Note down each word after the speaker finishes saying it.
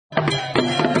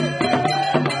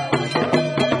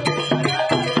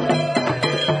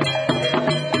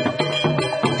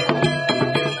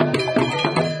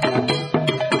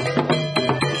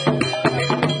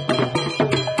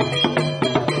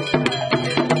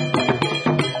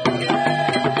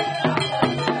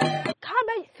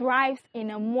Thrives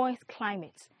in a moist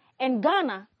climate. In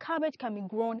Ghana, cabbage can be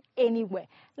grown anywhere.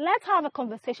 Let's have a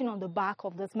conversation on the back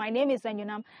of this. My name is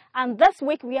Zenyonam, and this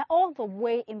week we are all the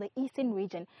way in the eastern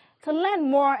region to learn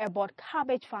more about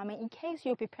cabbage farming in case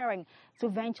you're preparing to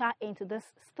venture into this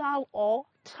style or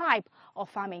type of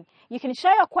farming. You can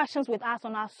share your questions with us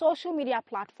on our social media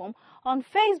platform on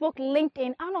Facebook,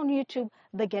 LinkedIn, and on YouTube,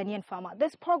 The Ghanaian Farmer.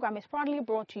 This program is proudly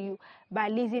brought to you by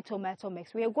Lizzie Tomato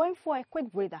Mix. We are going for a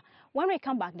quick breather. When we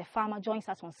come back, the farmer joins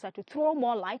us on set to throw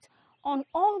more light on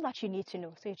all that you need to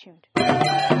know. Stay tuned.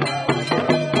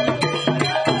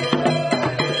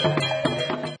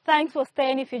 Thanks for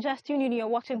staying. If you're just tuning in, you're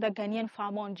watching The Ghanaian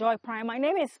Farmer on Joy Prime. My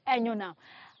name is Enyo,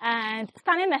 and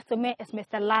standing next to me is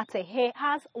Mr. Latte. He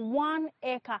has 1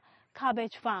 acre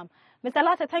cabbage farm. Mr.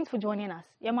 Latte, thanks for joining us.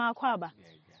 Yama Kwaba.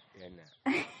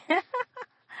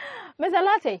 Mr.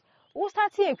 Latte, what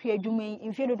started here create doing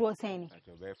in field was saying?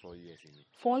 4 years.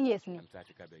 4 years. I'm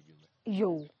starting cabbage.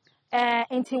 Yo.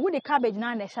 Until with the cabbage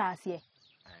now the shas here.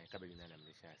 Cabbage now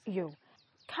the shas. Yo.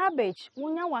 Cabbage,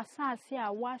 when you was here,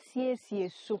 was yes,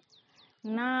 so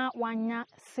now one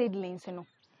seedlings, you know.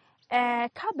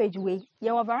 Cabbage way,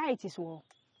 your varieties were.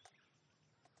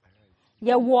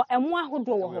 Ya wo emwa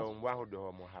hodo wo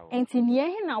ho enti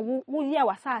ne he na wo ya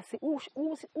wasase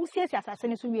wo siesie asase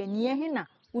ne so wie ne he na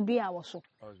wo dua wo so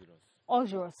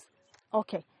ozoros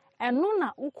okay eno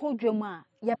na wo kodwam a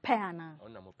ye pe ana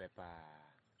ona mo pepa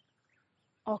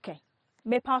okay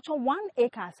me pacho 1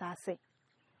 acre asase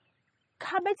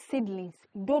cabbage seedlings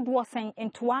dodo sen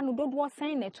entoa no dodo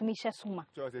sen na tumi hye soma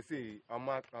so say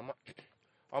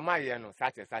oma ye no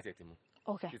sachet mu.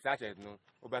 Okay. The sachet no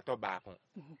obeto baako.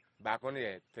 Baako no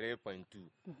 3.2.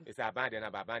 It's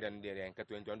abandon there and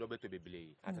 20 on obeto bebele.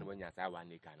 Asan wonya sa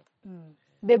 1 acre no.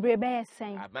 Bebre be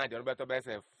sen. Abandon obeto be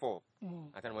say 4.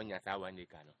 Asan wonya sa 1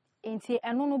 acre no. Enti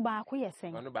eno no baako ye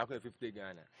sen. Ono baako 50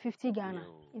 Ghana. 50 Ghana.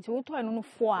 Enti wo to eno no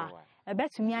 4 a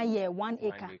ebetumi aye 1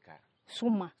 acre.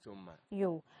 Suma.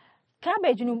 Yo.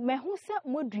 Cabbage no me hu se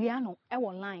modua no e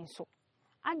wo line so.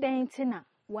 Adan ti na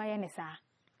waye ne sa.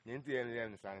 Ninti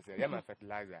en sanse ya ma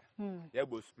fertilizer ya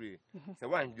bo spray se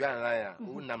wan dua line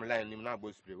a nam line nim na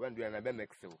bo spray wan dua na be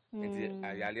mix o nti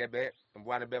yale be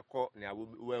mboa na be ko na wo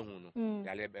hu no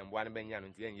yale be mboa na be nya no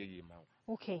nti en yeyi ma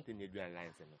okay nti ne dua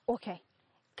line se no okay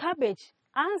cabbage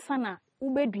ansa na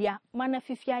ubedua mana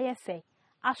fifia yese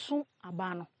aso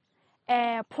aba no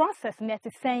process net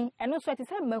sen eno so te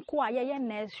say mako a ye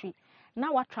nursery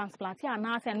na wa transplant ya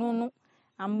na ase no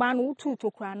amba no utu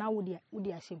tokura na wudi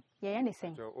ahyem ye ne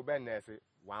sen so obe nurse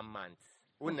 1 month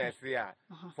o nurse a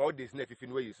 4 days na fifi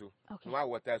no yi so no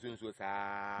water so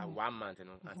sa 1 month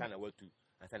no ansa na watu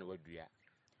ansa na wadua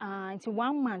it's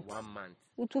 1 month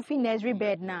utu fi nursery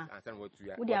bed na ansa na watu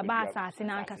wudi aba asase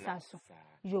na ankasa so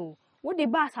yo wudi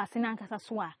ba asase na ankasa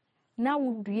so a na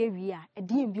wudua wi a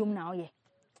edin biom na oye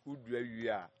wudua wi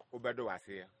a obedo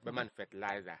wase be man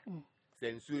fertilizer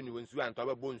sensu ni wonsu anto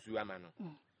be bonsu ama no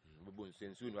bubun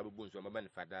sensu no bubun so maba ne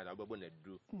fada na bubun na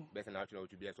duro be se na atwe na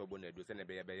otu bia so bubun na duro se na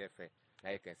be ye fe na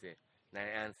ye kese na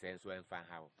ansen so emfa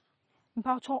hawo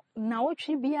mpacho na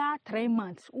otwe bia 3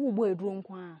 months wo bo eduro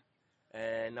nko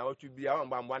a na otwe bia wo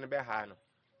mba ne be ha no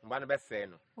mba ne be se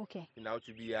no okay na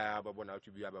otwe bia babo na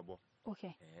otwe bia babo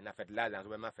okay na fertilizer so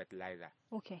be ma fertilizer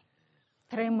okay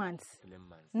 3 months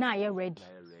na ye ready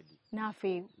na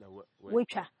fe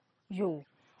wetwa yo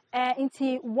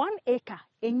inti 1 acre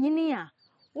enyini a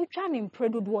utwa ne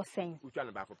mpredo do sen utwa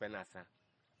ne baako penasa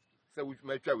se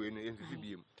utwa we no enfifi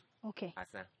biem okay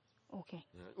asa okay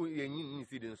yenyin ni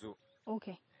seed nso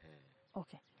okay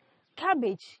okay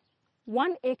cabbage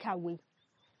 1 acre we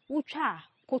utwa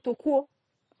kotokuo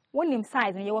wonim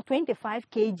size ne ye 25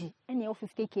 kg ene ye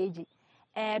 50 kg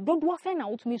dodo sen na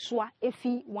utumi soa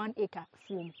efi 1 acre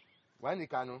from 1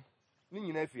 acre no ni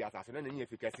nyina fi asase na nyi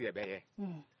efi kese e be ye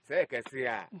se kese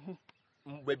a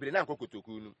bebere na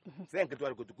kokotoku nu se nketo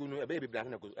kokotoku nu ebe bebere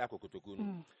na kokotoku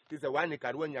nu ti se 1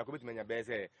 acre wanya ko betima nya be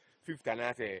se 50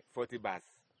 na se 40 bars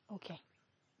okay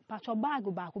pacho bag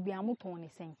ba ko bia moton ne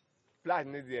sen plant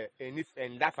ne de enif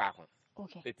en dafa ko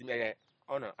okay etimi ye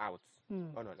on and out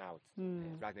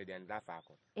plant ne de en dafa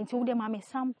ko enti wo de ma me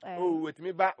sam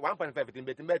etimi ba 1.5 etimi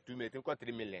betim ba 2 metim ko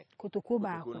 3 million kotoku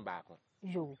ba ko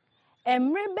yo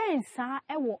emre ben sa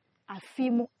ewo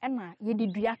afimu na ye de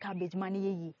dua cabbage ma ne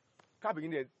yeyi cabbage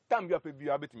in the time you be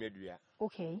a bit media.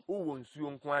 Okay. Who won't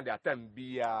soon quite that time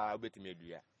be a bit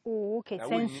media. Oh, okay.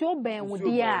 Sensual ben would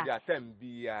be a time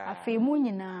be a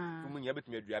femunina. Munya bit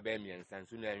media baby and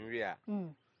Sansun and Ria.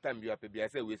 Time you up a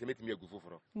say we submit me a good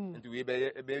for. And we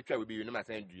be try will be no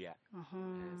matter.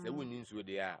 So we need to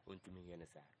they are unto me.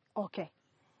 Okay.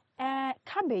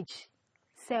 Cabbage.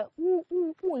 Say, who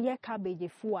ye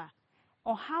cabbage for?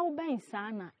 Or how ben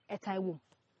sana at I womb?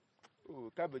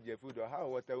 Oh, cabbage food or how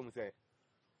what I won't say.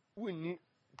 We need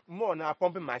more now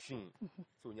pumping machine.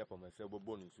 So you pump myself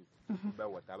bonus.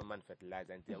 But what I man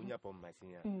fertilizer until you pump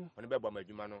machine. On the bed by my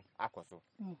Jumano, Acoso.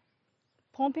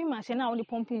 Pumping machine only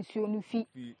pumping soon feet.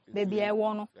 Baby, I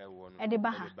want at the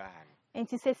bar. And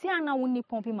she says, see, I now only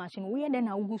pumping machine. We are then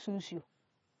I will soon see you.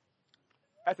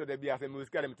 I thought there be a famous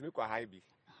academy to make a high bee.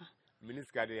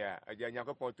 Minister there, a young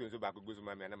point to back goes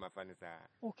my man and my fanny.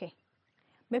 Okay.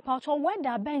 Me paucho where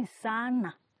da ben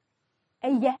sana.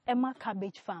 Eye Emma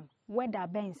Cabbage Farm. Where da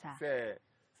ben sa. Say,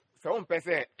 some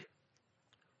person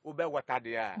over what are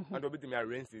they are, and over to me a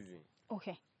rain season.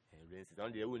 Okay. Rain season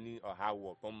on the only or how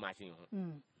work on machine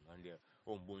on their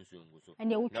own bones soon.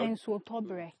 And you can so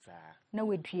tobre. No,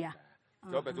 we dear.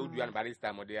 So, but you do by this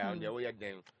time or they are on their way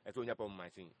again, as on your pump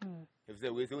machine. If they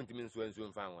were so to mean so and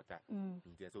soon found water,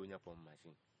 there's on your pump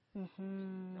machine.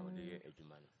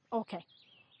 Okay.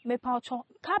 Me paucho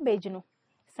cabbage no.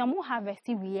 Some will harvest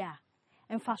we are.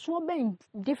 And for sure being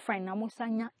different, I must say,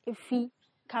 if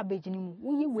cabbage ni mu.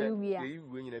 We are. You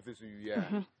win in a face we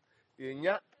are. In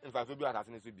ya, in fact, do as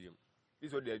an subium.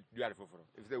 This is the dual for.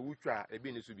 If the ultra a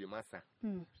being to be master,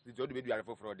 it's all the dual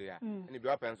for there. And if you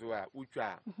happen to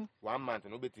ultra 1 month,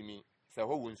 no bet me. So,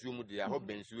 who won't you dear? Hope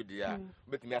Ben you dear,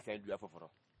 but me as I do for.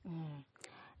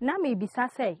 Now, maybe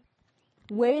say,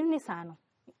 where is Sano?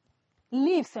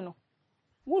 Leaves no.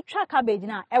 Wo twa cabbage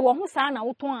na e wo ho saa na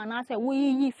wo ton ana se wo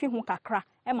yi fi ho kakra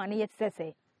e ma ne yet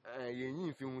sese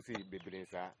yin fi ho se bebre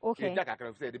sa e ja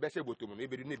kakra se de be she botom no e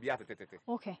be du na bi atetete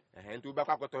okay ntu be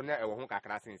kwakoto na e wo ho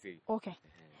kakra sense okay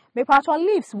me part on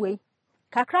leaves we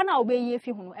kakra na obe yi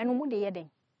fi ho no eno mu de ye den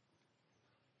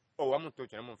o wa mu to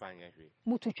twene mu fa nya hwe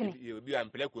mu to twene e bi am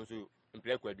pleko so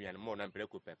mpleko aduane mo na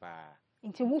mpleko pepa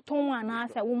nti wo ton ana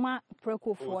se wo ma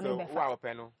pleko fo no be fa wa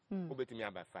ope no obetimi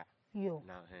abafa yo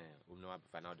now no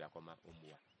abafa na o de akoma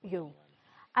omua yo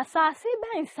asasi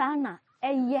ben sana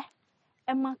eye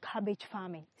ema cabbage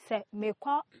farming se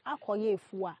mekwa akoye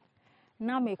efu a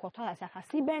na mekwoto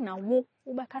asasi ben na wo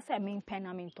be ka se me pen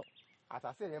na mento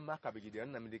asasi ema cabbage de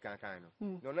na me de kan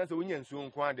no no na se wonya nsuo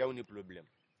nko ade wo ni problem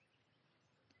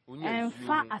wonya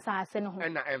nsuo asasi no ho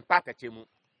na empa tache mu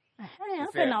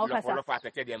okay na okasa lo fa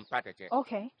tache de empa tache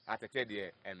okay atache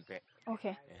de empe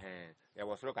okay there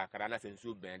was no kakara na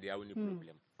sensu ben there only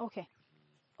problem okay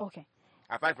okay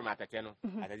apart from atache no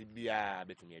atache bia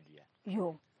betumi adua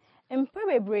yo empe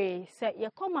bebre se ye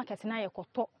come market na ye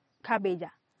koto cabbage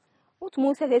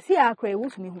otumo se si akra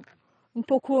wotumi hu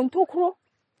ntokuro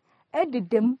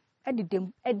edidem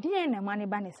edien na mane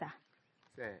ba ne sa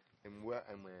se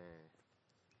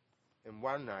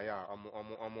emwa na ya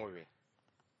omowe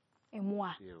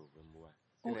emwa yo emwa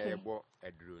na ebo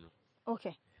eduro no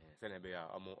okay se na be ya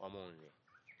omonwe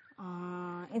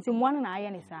nti mwa na aye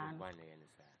ne sa no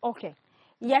okay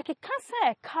ya ke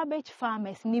kasa cabbage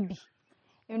farmers ni bi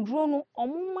nduro no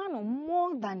omuma no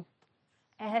more than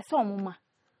se omuma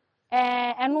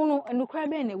eno no enukra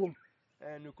be na ewom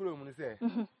enukra mu no se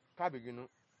cabbage no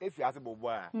efi ase bobo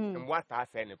a mwa ta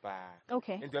se ne pa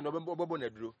okay nti no bobo na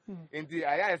duro nti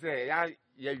aya se ya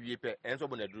wie pe enso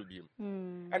bo na duro biem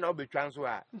e na obetwa nso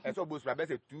a enso bo sura be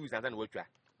se 2 weeks ansa na watwa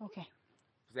okay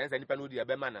se nipa no di e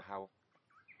be ma na hawo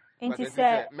nti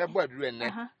se mebo aduro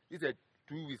enne is a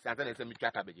 2 weeks ansa na se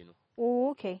mitwa cabbage no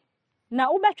okay na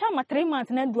ubetwa ma 3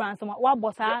 months na duro ansa wa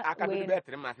bosa we be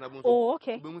 3 months na bo oh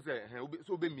okay be mu se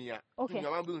so be mia okay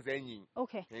nyawa be mu se anyi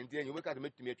okay nti anyi we ka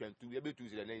metumi atwa 2 e be 2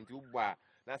 se na nti ugbo a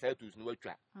na say 2 no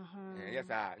watwa yes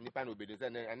ah nipa no obedo se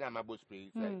na amabo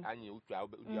spray se anyi utwa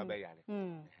udi obeyare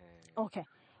okay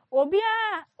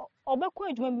obia obekọ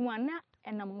adwuma bi mu ana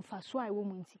enam mfaso a ewo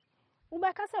mu nti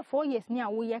ubeka se 4 years ni a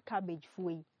wo ye cabbage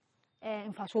fuyi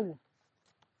mfaso wo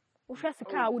wo hwe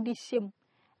sika a wo di hyem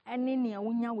ene ne a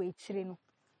wonya we chire no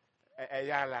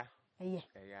eyala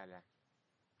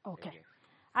okay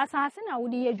asase na wo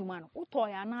di ye adwuma no uto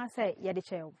ya na se ye de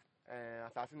chew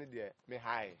asase ne de me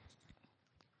high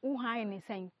wo high ni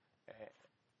sen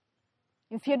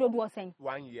Infie do sen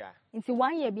 1 year. Inti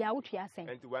 1 year bia wo tua sen.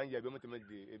 Inti 1 year be mutum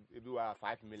de ebi wa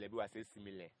 5 million, ebi wa 6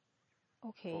 million.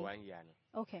 Okay. For 1 year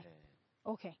no. Okay.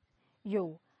 Okay.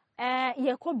 Yo.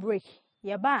 Ye ko break.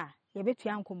 Ye ba, ye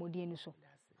betua nkomodie no so.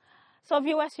 So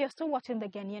viewers, you're still watching the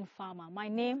Ghanaian Farmer. My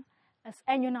name as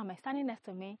Enyonam, standing next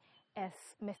to me is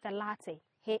Mr. Latte.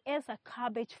 He is a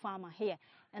cabbage farmer here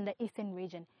in the Eastern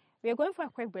region. We are going for a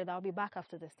quick break. I'll be back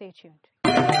after this. Stay tuned.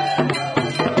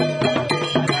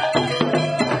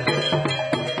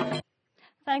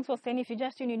 Thanks for staying. If you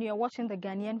just tuned in, you're watching the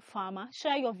Ghanaian Farmer.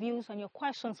 Share your views and your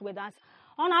questions with us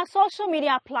on our social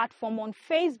media platform, on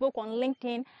Facebook, on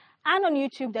LinkedIn, and on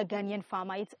YouTube, the Ghanaian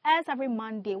Farmer. It airs every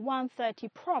Monday,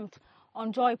 1:30 prompt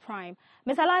on Joy Prime.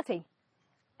 Mr. Latte,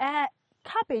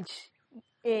 cabbage,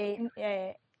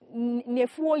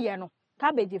 nefuo yeno,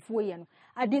 cabbage nefuo yeno.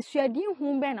 Adisuadi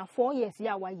humbe na 4 years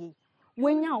ya waye.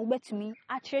 Wenya ubetumi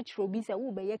achechro bi se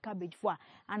wo beye cabbage fo a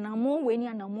anamo we ni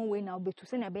anamo we na obetu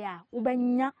se na be a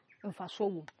ubenya mfaso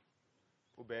wo.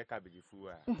 Ube cabbage fo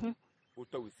a.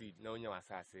 Uto seed na onya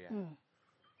wasase a.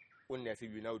 Wonna se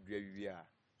wi na odua wi a.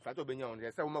 Fato benya on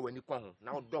se wo ma wani kwa ho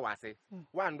na odo wase.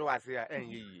 Wa ndo wase a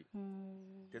enye yie.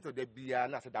 Teto de bia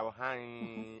na se da wo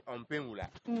han onpenwula.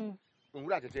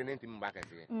 Nwula tete ne ntim ba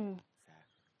kase.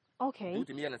 Okay.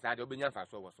 Utimi na sa de obenya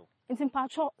mfaso wo so. Ntim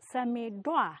pacho se me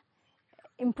do a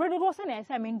impredo se na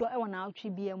se me ndo e wona outwi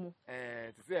bia mu.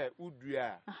 To say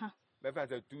udua. Be fa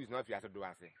say 2 weeks na fiase do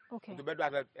ase. Okay. To be do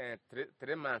ase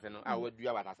 3 months no a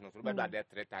wadua watase no so be do ade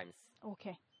 3 times.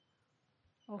 Okay.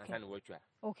 Okay. Asa no watwa.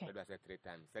 Okay. Be do ase 3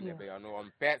 times. Se ne be no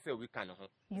on pe se we kan ho.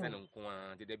 Se no nko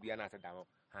a de bia na ase da ho.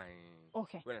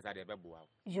 Okay. When asa de be boa.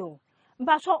 Yo.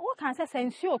 Mbaso wo kan se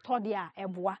nsuo to de a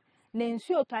eboa. Na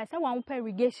nsuo to se wan pe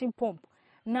irrigation pump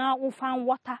na wo fan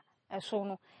water eso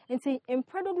no. Nti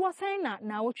impredo do sen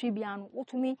na wotwi bia no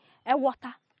wotumi e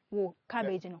water wo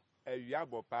cabbage no. Awia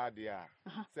bo pa de a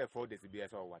say 4 days bia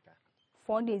so water.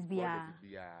 4 days bia. 4 days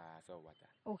bia so water.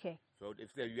 Okay. So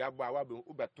if say awia bo awa be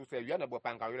ubeto say awia na bo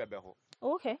pa nka wele be ho.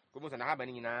 Okay. Komo say na ha ba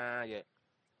ni nyina ye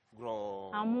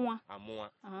grow Amoa.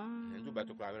 Ndu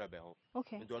beto kwa wele be ho.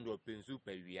 Okay. Ndu ndo pensu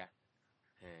pa awia.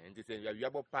 Nti say awia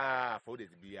bo pa 4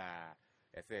 days bia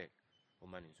e say o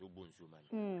mani so bo nsu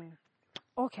mani.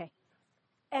 Okay.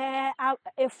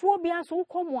 Efuo bia so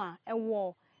komo a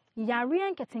ewo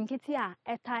yare nketenkete a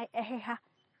etai eheha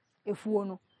efuo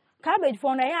no. Cabbage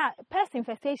for na ya pest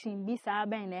infestation bi sa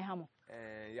ben na eha mo.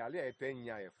 Yale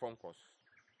etenya e fungus.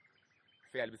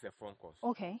 Fairly be say fungus.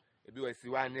 Okay. Ebi we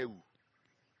siwa na ewu.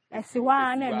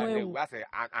 Siwa na ewu. Wa say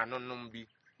anonom bi.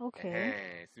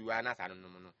 Okay. Siwa na sa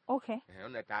anonom no. Okay.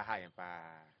 Ona ta ha yen pa.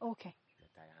 Okay.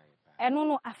 Eno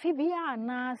no afibia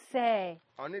na se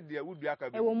one de udua ka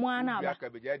bi ewo mu ana ba udua ka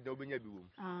bi je den obenya bi wo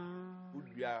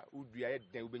udua ye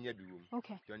den obenya bi wo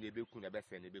okay to na ebe ku na be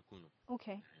se na ebe ku no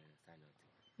okay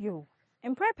yo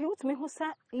emprepe utumi ho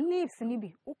sa leaves ni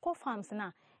bi ukọ farms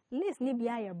na leaves ni bi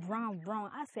aye brown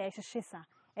asa ehhehye sa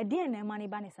e de na ma ni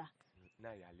ba ni sa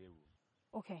na ya lewu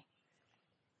okay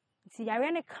ti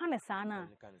yare ne kan sa na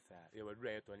ye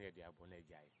wadura ye to na de abo na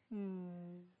ejai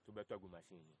to beto agu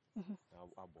machine na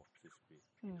abo spray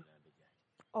na bejai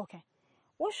okay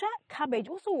wo hwa cabbage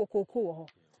wo so wo cocoa wo ho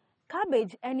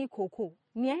cabbage any cocoa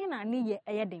ni ehe na ni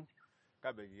ye den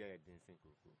cabbage ye den sin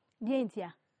cocoa die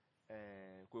ntia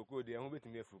cocoa de ho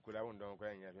betimi afukura wo ndon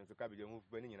kwa nya so cabbage ho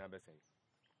fupa ni nyina besai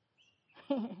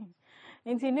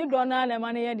nti ni do na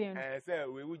ma ne ye den say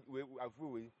we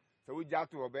afu we so we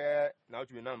jatu obe na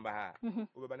otu na mba ha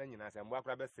obe na nyina se mbo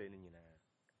akra besai ni nyina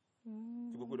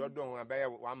ti cocoa do don abe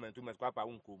 1 month 2 months kwa pa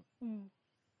unkom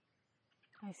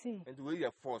I see. And we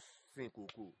are force sin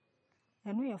cocoa.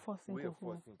 And we are forcing cocoa. We are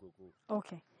forcing cocoa.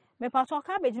 Okay. Me pa to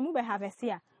cabbage mu be harvest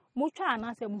here. Mutwa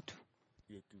na se mutu.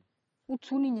 Yetu.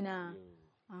 Utu ni nyina.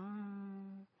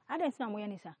 Aden na mo ye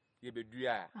ni sa. Ye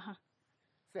bedua.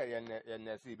 Say ye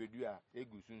na se bedua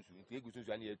egu sunsu. Nti egu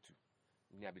sunsu ana yetu.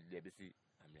 Ni abede be si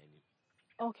amani.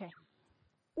 Okay.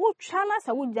 Utwa na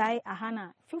sa wujai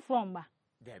ahana fifrom ba.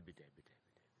 Debi.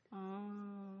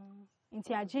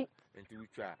 Nti aji. Nti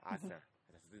utwa asa.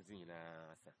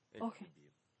 Okay.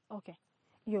 Okay.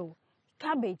 Yo,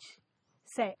 cabbage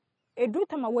say edu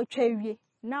tama watwa wie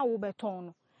na wo beton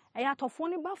no. E ya tofo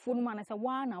ne ba fo no ma na say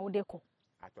wa na wo deko.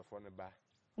 Atofo ne ba.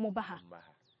 Mo ba ha.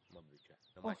 Mo betwa.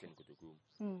 Na ma chen kotokum.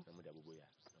 Na mo da bobo ya.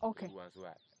 Okay. Wan so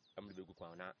a am de begu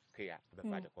kwa na kea be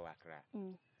fa de ko akra.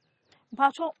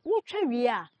 Mpacho wo twa wie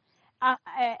a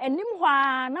enim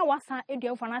hwa na wasa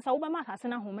edua fo na say wo ba ma asase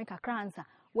na home kakra ansa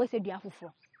wo se dua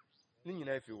foforo. Ni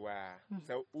nyina fi wa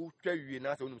so utwa wie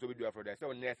na so onum so bedua for there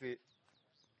so nurse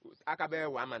aka be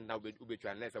wa man na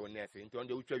ubetwa na so nurse nti on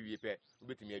de utwa wie pe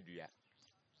ubetimi adua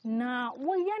na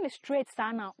wonya ne straight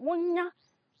sana wonya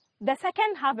the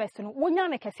second harvest no wonya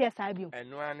ne kese sa bio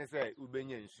eno an say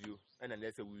ubenya nsuo na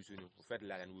nurse wo nsuo no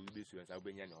fertilizer na wo besuo sa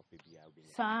ubenya na opebia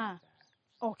ubenya sa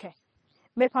okay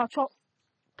me pacho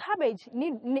cabbage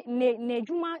ni ne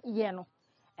adwuma ye no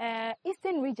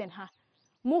eastern region ha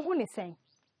Mo hu ne sen.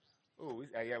 Oh,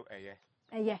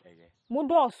 aye. Mo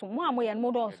doso, mo amoye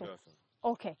mo doso.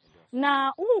 Okay.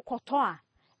 Na wo koto a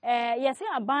yesi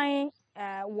aban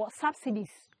wo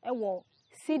subsidies wo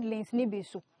seedlings ni bi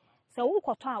so. So wo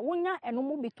koto a wonya eno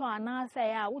mo bito ana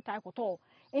say a wo tai koto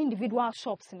individual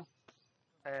shops no.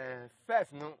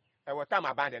 First no what time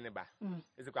abandon ne ba.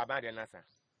 Is it abandon nasa?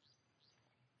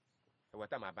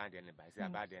 What time abandon ne ba? Is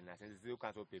abandon nasa? Is you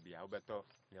can so pay be obeto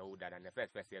na wo dada na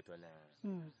first year to na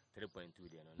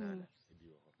 3.2 there no na.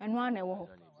 Eno ana wo ho.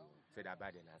 Say that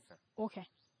abandon nasa. Okay.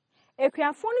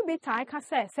 Ekuafo no bi tai ka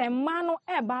se mma no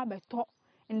e ba beto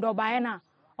ndobae na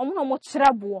omo no mo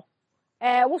kirebo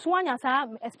wo so anya sa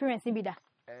experience bi da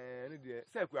no de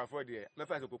say ekuafo de me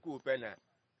fa so koku pe na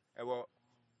wo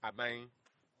aban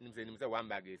nim say one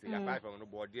bag say ya 5 no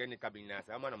board there ni cabin na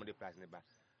say na mo de price ne ba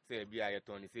say bi aye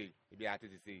ton ni say bi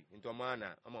atete say into mo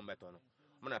na mo beto no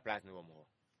mo na price ne wo mo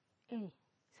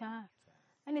sa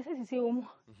ani say wo mo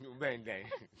ben den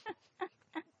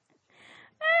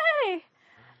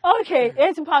okay,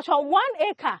 it's part of 1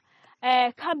 acre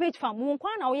cabbage farm.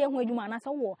 Unkwa na oye hu adwuma na se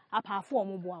wo apafo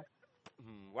omo boa.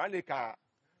 1 acre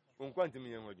unkwa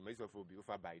ntimi yen hu adwuma iso fo bi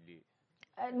ofa by day.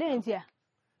 Didn't ya?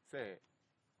 Say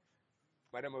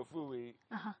madam ofu we.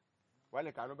 1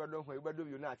 acre no bedo hu bedo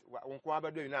bi na unkwa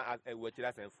bedo na we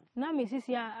chira sanfu. Na me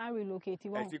sisi a relocate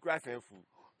won. Ati kura sanfu.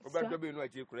 Obedo bi no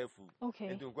achi kura fu. Okay.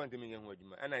 Enti unkwa ntimi yen hu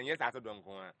adwuma. Ana yen sa to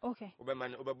donko a. Okay.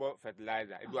 Obeman obebo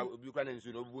fertilizer. Obi kura na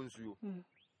nsu no obu nsuo.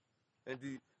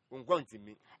 Enti unkwa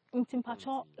ntimi.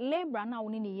 Ntimpacho labor na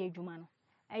woni ne ye adwuma no.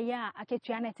 Eya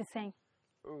aketua na etesen.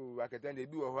 Oh, aketende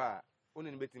bi wo ho a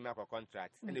oni ne betimi akọ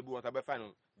contract. Ene bi won ta be fa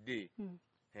no day.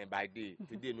 By day.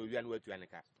 Today no wi na watu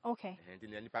aneka. Okay. Enti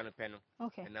na nipa no pe no.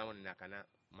 Okay. Na won na kana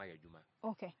ma ya adwuma.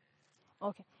 Okay.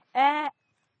 Okay.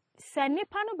 Se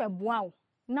nipa no beboa wo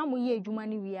na mo ye adwuma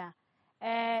ne wi a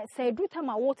se eduta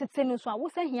ma wo tete no so a wo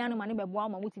se hia no ma ne beboa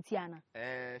ma wo titi ana.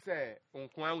 Se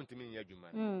unkwa untimi ye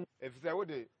adwuma. Efise wo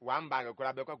de one bag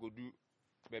kora be kwa kodu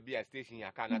be bia station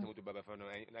ya ka na to to baba fa no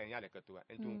na nya de katoa.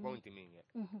 Enti unkwa untimi ye.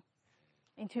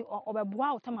 Enti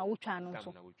obeboa wo tama wo twa no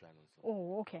so.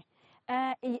 Oh, okay.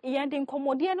 Yende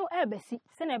nkomodie no ebesi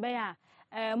se na be ya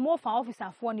mo fa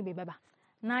officer fo ni be beba.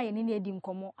 Na ye ni edi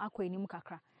nkomo akọ enim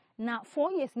kakra. Na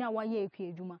 4 years na wa ye ekwa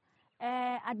adwuma.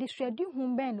 Adesredi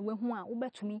hu ben we hu a wo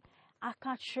betumi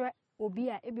aka kire obi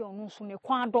a ebi onu so ne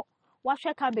kwado wa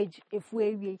hwe cabbage efu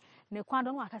ewie ne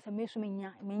kwado no akasa mesu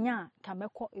menya ka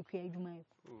mekọ ekwa adwuma e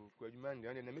kwa adwuma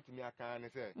ndi na metumi aka ne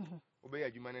se obe ya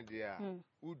adwuma ne de a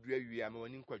udu awie a ma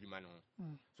woni kwa adwuma no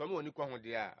so ma woni kwa ho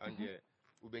de a ande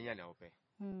ubenya na ope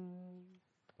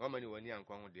wa ma ni woni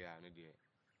ankwa ho de a no de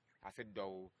ase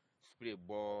do spray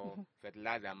ball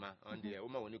fertilizer ma ande o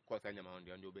ma woni kwa sanya ma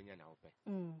ande ubenya na ope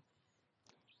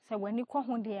se wani kwa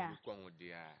ho de a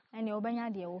ene obanya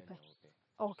de ope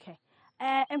okay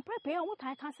empepe o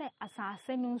mutai ka se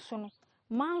asase no nso no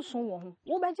manso wo ho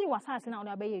wo beji wasase na wo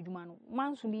da be adwuma no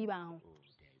manso bi ba ho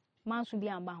manso bi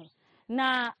amba ho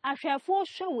na ahwefo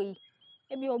hwewe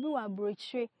ebi obi wa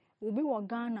brochire obi wo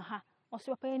Ghana ha o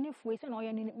se papa ne fuwe se na o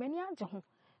ye ne mani age ho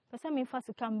pese me fa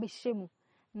sika mbe hyemu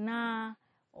na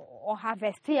o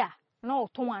harvest ya na o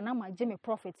ton ana ma je me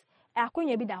profit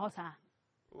akonya bi da ho sa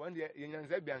one day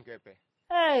yenyanza bia nkepe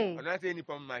ona say ni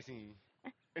pom machine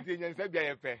enti yenyanza bia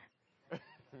yepe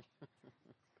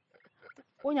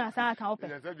onya sa ka ope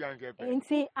yenyanza bia nkepe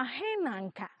enti ahena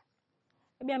nka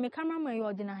bia me cameraman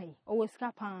yo gina hai o wo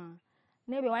sika pa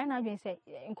na bia why na adwen say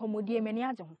nkomodie mani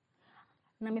age ho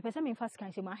na me pese me fa sika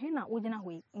nse ma ahena wo gina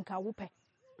ho nka wo pe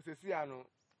sesi ano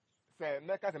say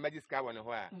meka say magic sika won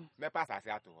ho a me pass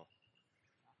ase ato ho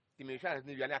ti me hwa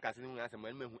ni wi na akase ni hu ase ma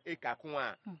hu eka ko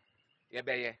a ye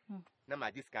beye na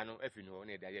magic sika no afi no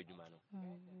na da ye adwuma no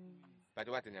but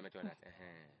what in meto na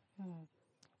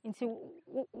nti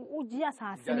uji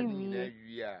asase ni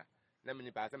wi a na me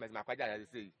ni pa ase ma kwaja ya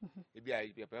sei ebi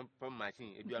a pom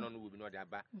machine ebi ono no wo bi no da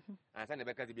ba ansa na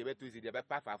be ka se bi be to si de be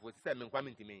pa fafo se me nkwa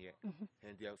me ntimi ye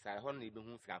and you say ho no be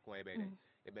hu sika ko e be de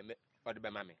e be me o de be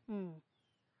ma me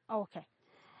okay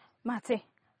mate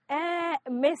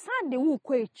mesa de wo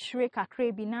ko etire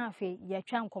kakra bi na afi ye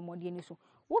twa nkomodie ni so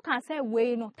wo kan say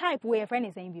we no type we friend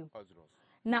is saying bi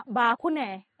na ba ko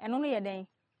na eno no ye den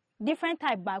different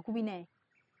type ba ko bi na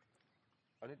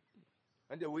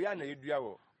and we ya na edua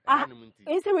wo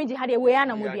insirinji had a we ya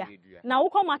na modua na wo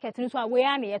ko market ni so a we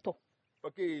ya na ye to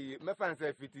okay me fan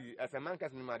say fiti as a man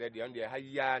kas ni ma de on de ha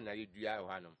ya na edua wo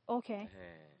hanom okay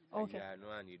okay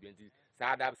no an edua nti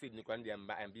sada seed ni kwande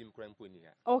amba ambi mkrampo ni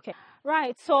ha okay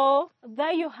right so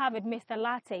there you have it. Mr.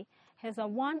 Latte has a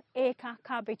 1 acre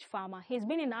cabbage farmer. He's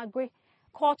been in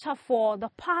agriculture for the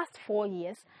past 4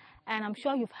 years, and I'm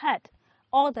sure you've heard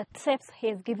all the tips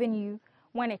he's given you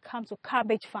when it comes to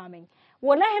cabbage farming.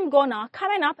 We'll let him go now.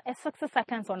 Coming up is 60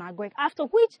 seconds on our break, after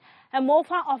which a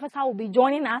MOFA officer will be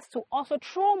joining us to also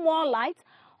throw more light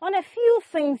on a few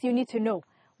things you need to know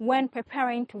when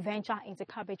preparing to venture into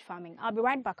cabbage farming. I'll be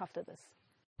right back after this.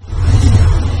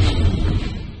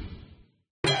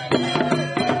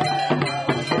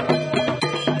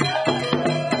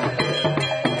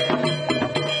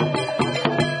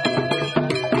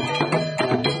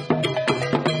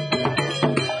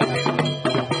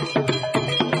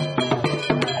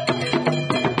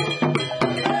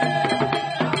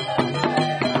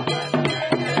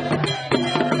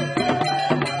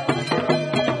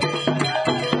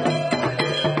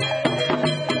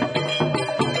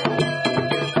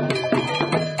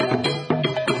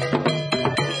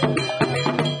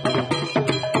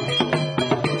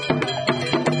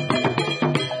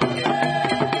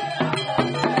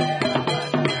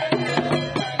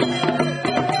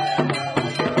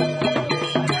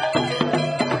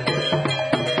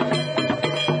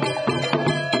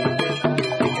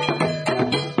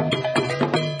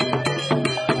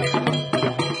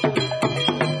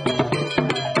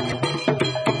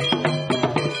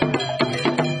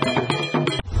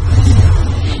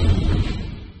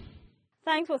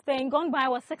 Thanks for staying. Gone by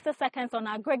our 60 seconds on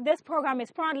our break. This program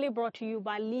is proudly brought to you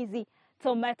by Lizzie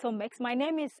Tomato Mix. My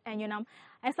name is Enyunam,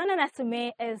 and standing next to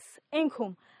me is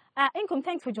Inkum. Inkum,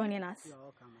 thanks for joining us. You're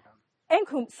welcome, madam.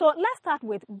 Inkum, so let's start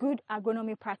with good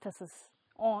agronomy practices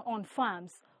on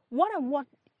farms. What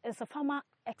is a farmer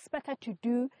expected to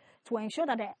do to ensure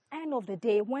that at the end of the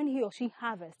day, when he or she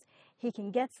harvests, he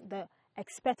can get the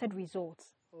expected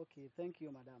results? Okay, thank you,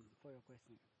 madam, for your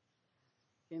question.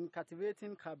 In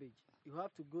cultivating cabbage, you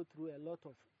have to go through a lot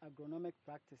of agronomic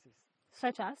practices.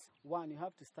 Such as? One, you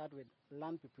have to start with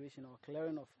land preparation or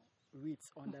clearing of weeds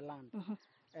on the land.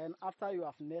 And after you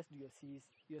have nested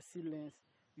your seedlings,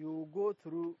 you will go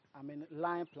through,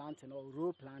 line planting or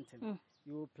row planting.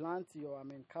 You will plant your,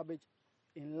 cabbage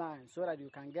in line so that you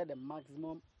can get the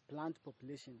maximum plant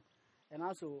population. And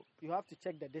also, you have to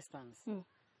check the distance.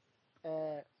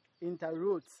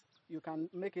 Inter-rows, you can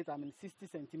make it 60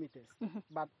 centimeters,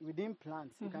 but within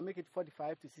plants, you can make it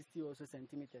 45 to 60 also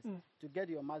centimeters to get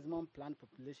your maximum plant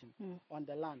population on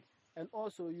the land. And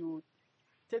also, you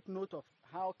take note of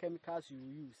how chemicals you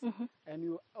use, and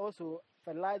you also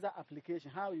fertilizer application,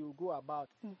 how you go about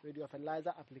with your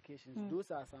fertilizer applications.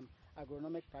 Those are some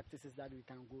agronomic practices that we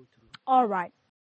can go through. All right.